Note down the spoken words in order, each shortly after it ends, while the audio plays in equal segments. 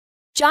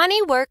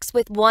Johnny works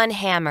with one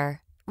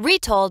hammer.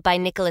 Retold by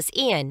Nicholas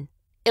Ian.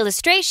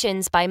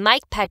 Illustrations by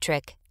Mike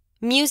Petrick.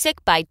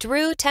 Music by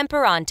Drew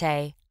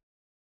Temperante.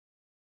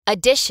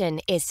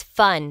 Addition is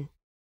fun.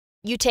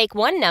 You take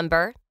one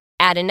number,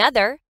 add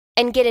another,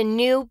 and get a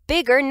new,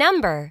 bigger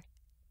number.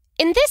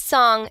 In this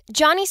song,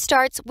 Johnny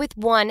starts with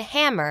one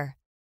hammer.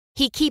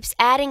 He keeps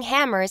adding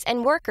hammers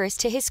and workers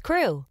to his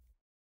crew.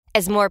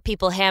 As more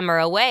people hammer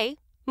away,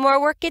 more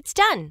work gets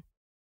done.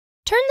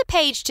 Turn the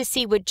page to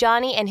see what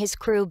Johnny and his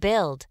crew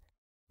build.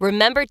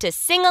 Remember to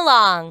sing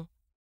along.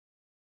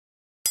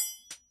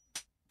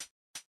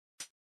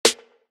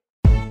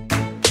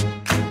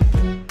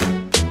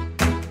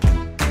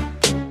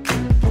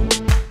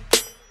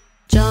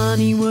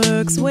 Johnny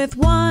works with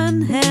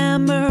one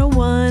hammer,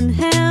 one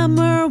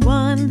hammer,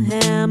 one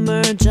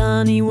hammer.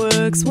 Johnny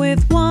works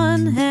with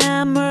one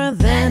hammer,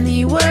 then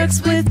he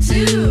works with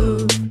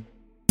two.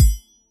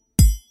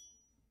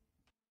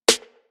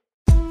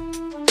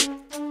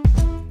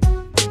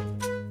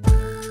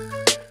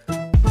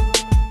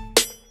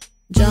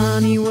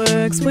 Johnny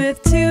works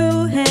with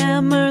two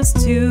hammers,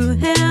 two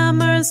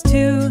hammers,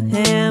 two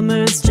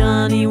hammers.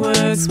 Johnny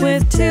works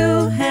with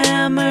two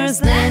hammers,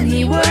 then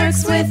he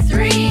works with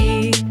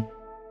three.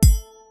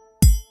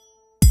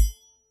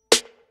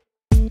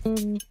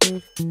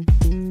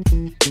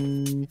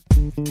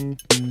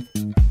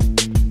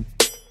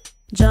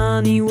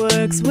 Johnny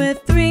works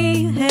with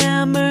three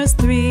hammers,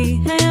 three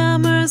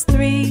hammers,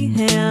 three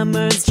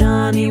hammers.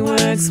 Johnny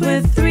works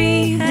with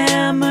three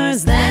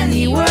hammers, then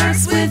he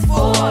works with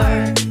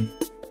four.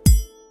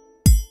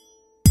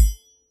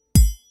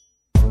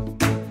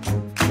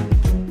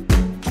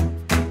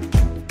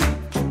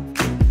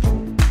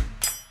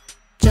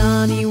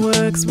 Johnny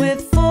works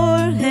with four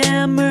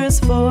hammers,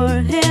 four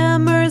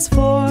hammers,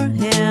 four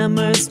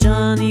hammers.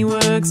 Johnny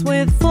works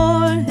with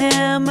four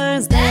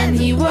hammers, then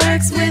he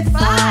works with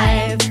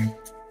five.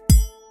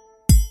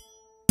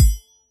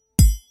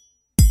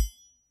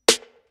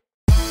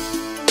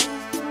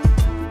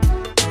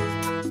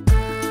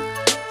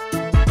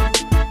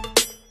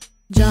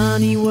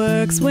 Johnny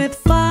works with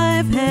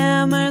five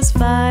hammers,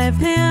 five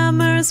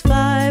hammers,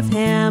 five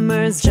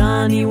hammers.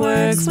 Johnny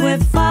works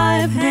with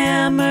five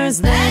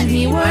hammers, then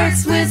he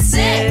works with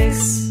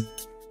six.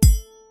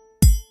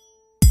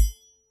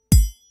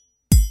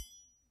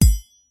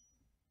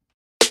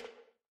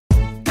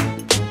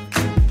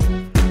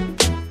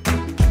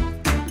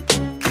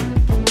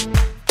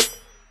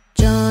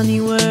 Johnny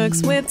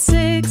works with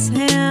six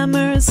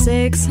hammers,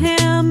 six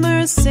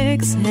hammers,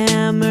 six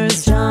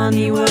hammers.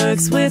 Johnny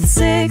works with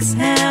six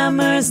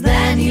hammers,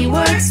 then he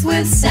works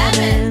with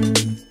seven.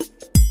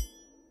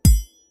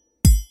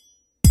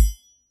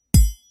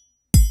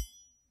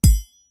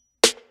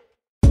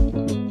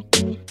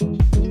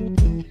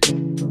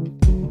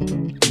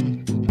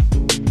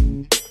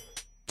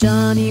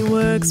 Johnny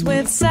works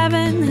with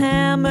seven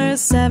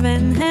hammers,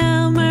 seven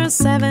hammers,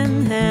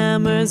 seven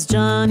hammers.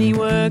 Johnny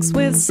works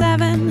with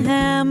seven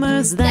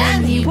hammers,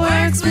 then he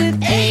works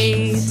with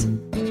eight.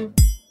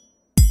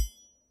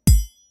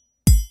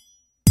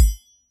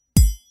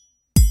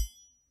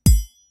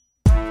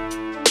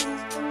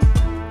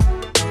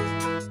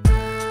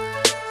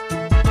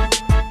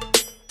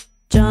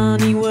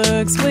 Johnny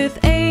works with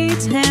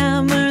eight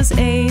hammers,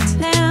 eight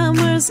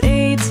hammers,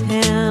 eight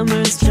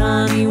hammers.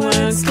 Johnny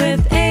works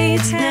with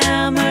eight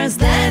hammers,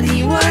 then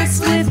he works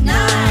with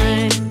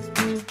nine.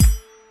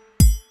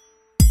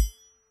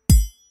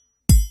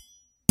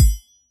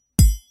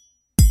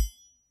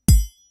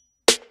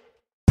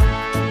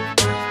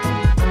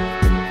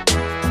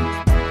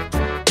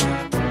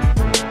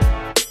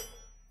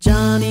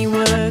 Johnny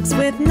works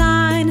with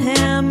nine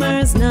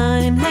hammers,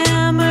 nine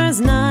hammers,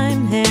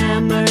 nine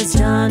hammers.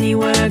 Johnny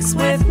works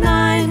with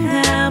nine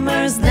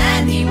hammers,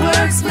 then he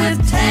works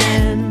with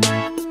 10.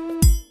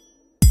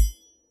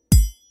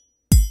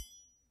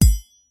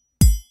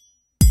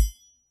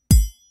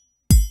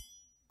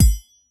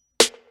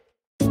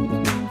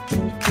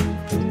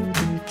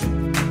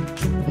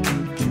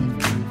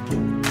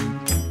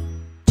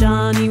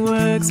 Johnny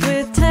works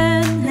with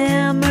 10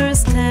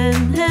 hammers,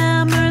 10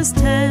 hammers,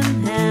 10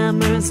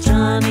 hammers.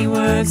 Johnny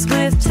works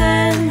with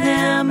 10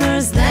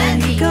 hammers,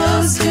 then he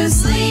goes to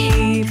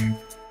sleep.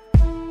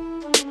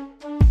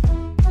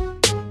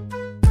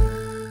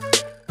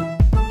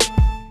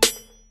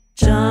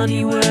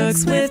 Johnny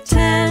works with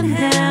 10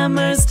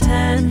 hammers,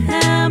 10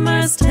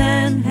 hammers,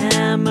 10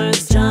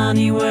 hammers.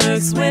 Johnny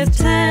works with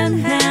 10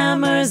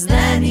 hammers,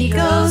 then he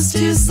goes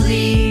to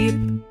sleep.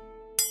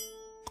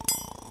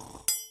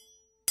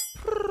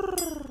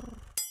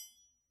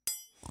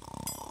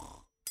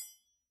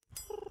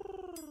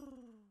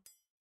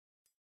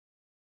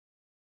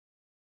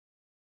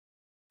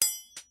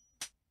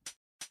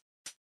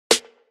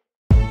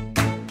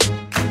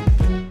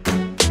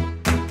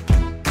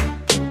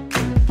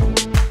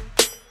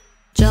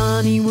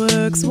 Johnny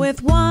works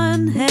with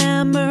one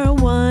hammer,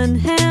 one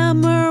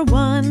hammer,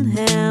 one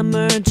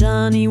hammer.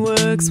 Johnny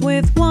works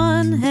with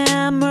one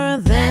hammer,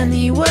 then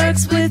he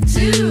works with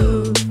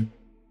two.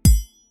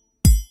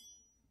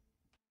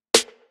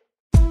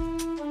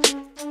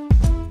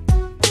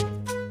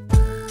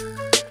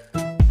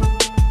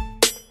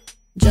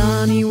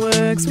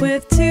 works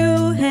with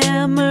 2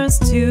 hammers,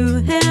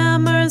 2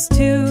 hammers,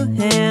 2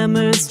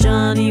 hammers.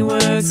 Johnny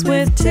works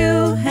with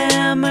 2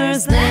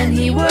 hammers, then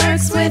he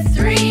works with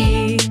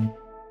 3.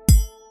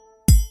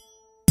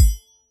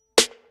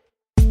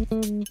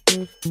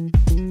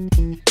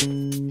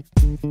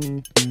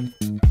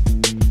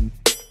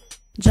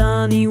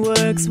 Johnny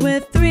works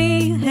with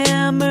 3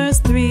 hammers,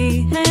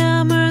 3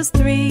 hammers,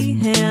 3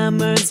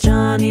 hammers.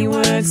 Johnny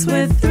works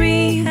with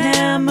 3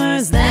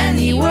 hammers, then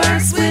he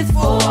works with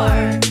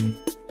 4.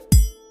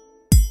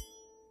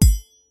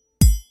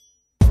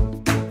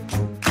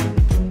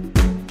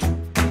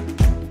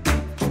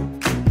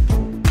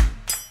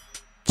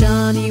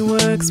 Johnny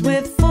works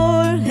with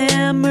 4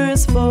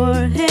 hammers, 4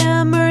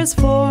 hammers,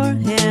 4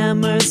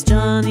 hammers.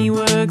 Johnny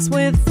works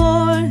with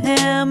 4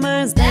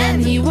 hammers, then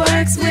he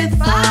works with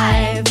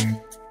 5.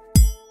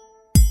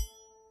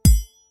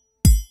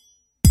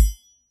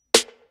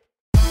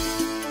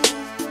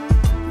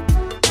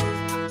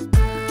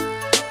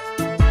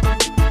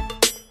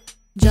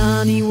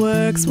 Johnny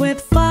works with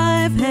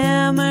 5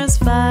 hammers,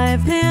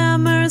 5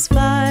 hammers,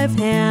 5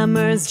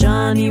 hammers.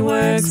 Johnny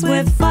works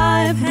with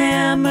 5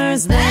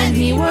 hammers, then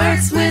he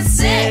works with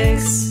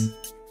 6.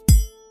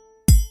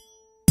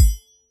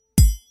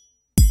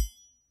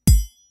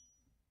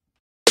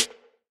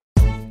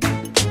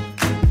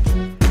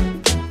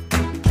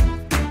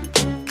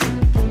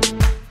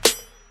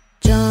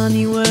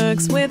 Johnny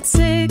works with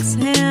 6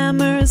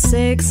 hammers,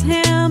 6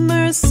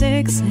 hammers,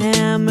 6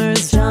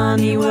 hammers.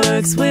 Johnny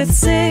works with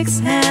 6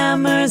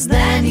 hammers,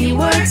 then he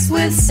works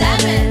with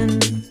 7.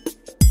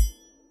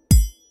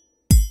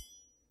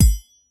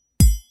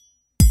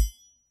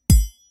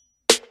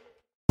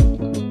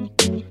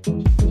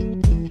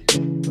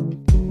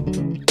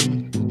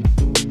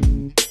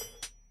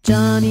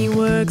 Johnny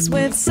works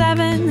with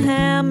 7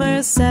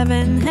 hammers,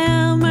 7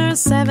 hammers,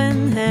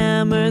 7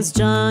 hammers.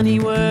 Johnny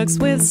works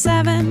with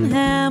 7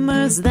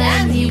 hammers,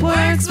 then he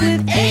works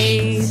with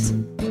 8.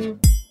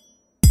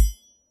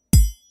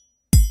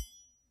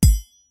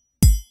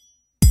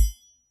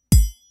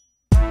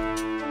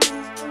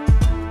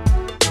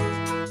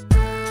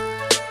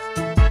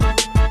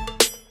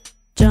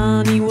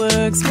 Johnny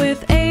works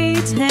with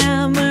 8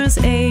 hammers,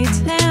 8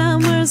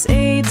 hammers,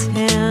 8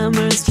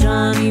 hammers.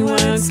 Johnny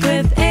works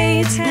with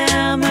 8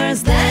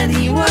 hammers, then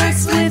he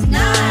works with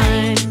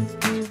 9.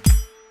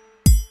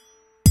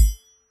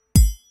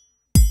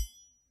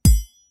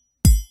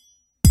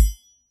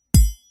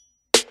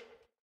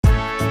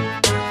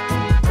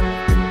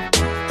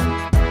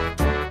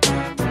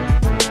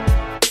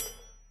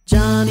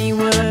 Johnny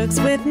works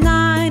with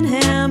 9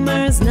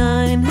 hammers,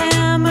 9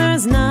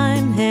 hammers,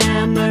 9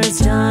 hammers.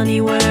 Johnny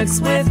works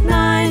with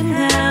 9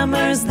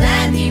 hammers,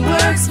 then he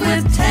works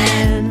with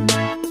 10.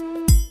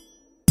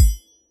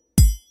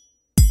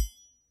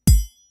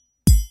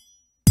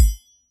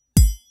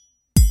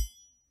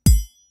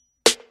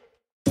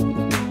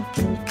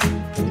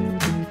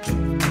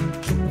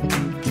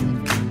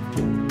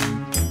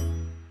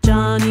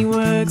 Johnny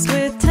works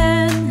with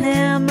 10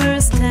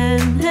 hammers,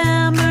 10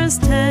 hammers,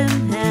 10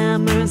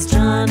 hammers.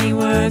 Johnny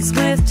works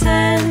with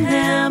 10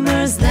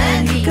 hammers,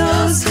 then he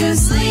goes to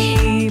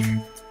sleep.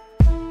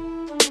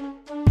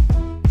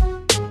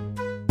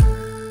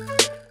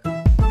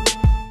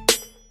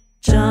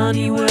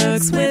 Johnny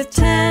works with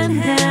 10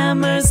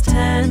 hammers,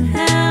 10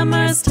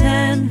 hammers,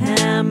 10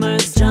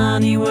 hammers.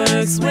 Johnny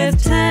works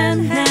with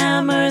 10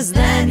 hammers,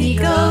 then he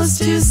goes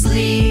to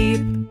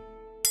sleep.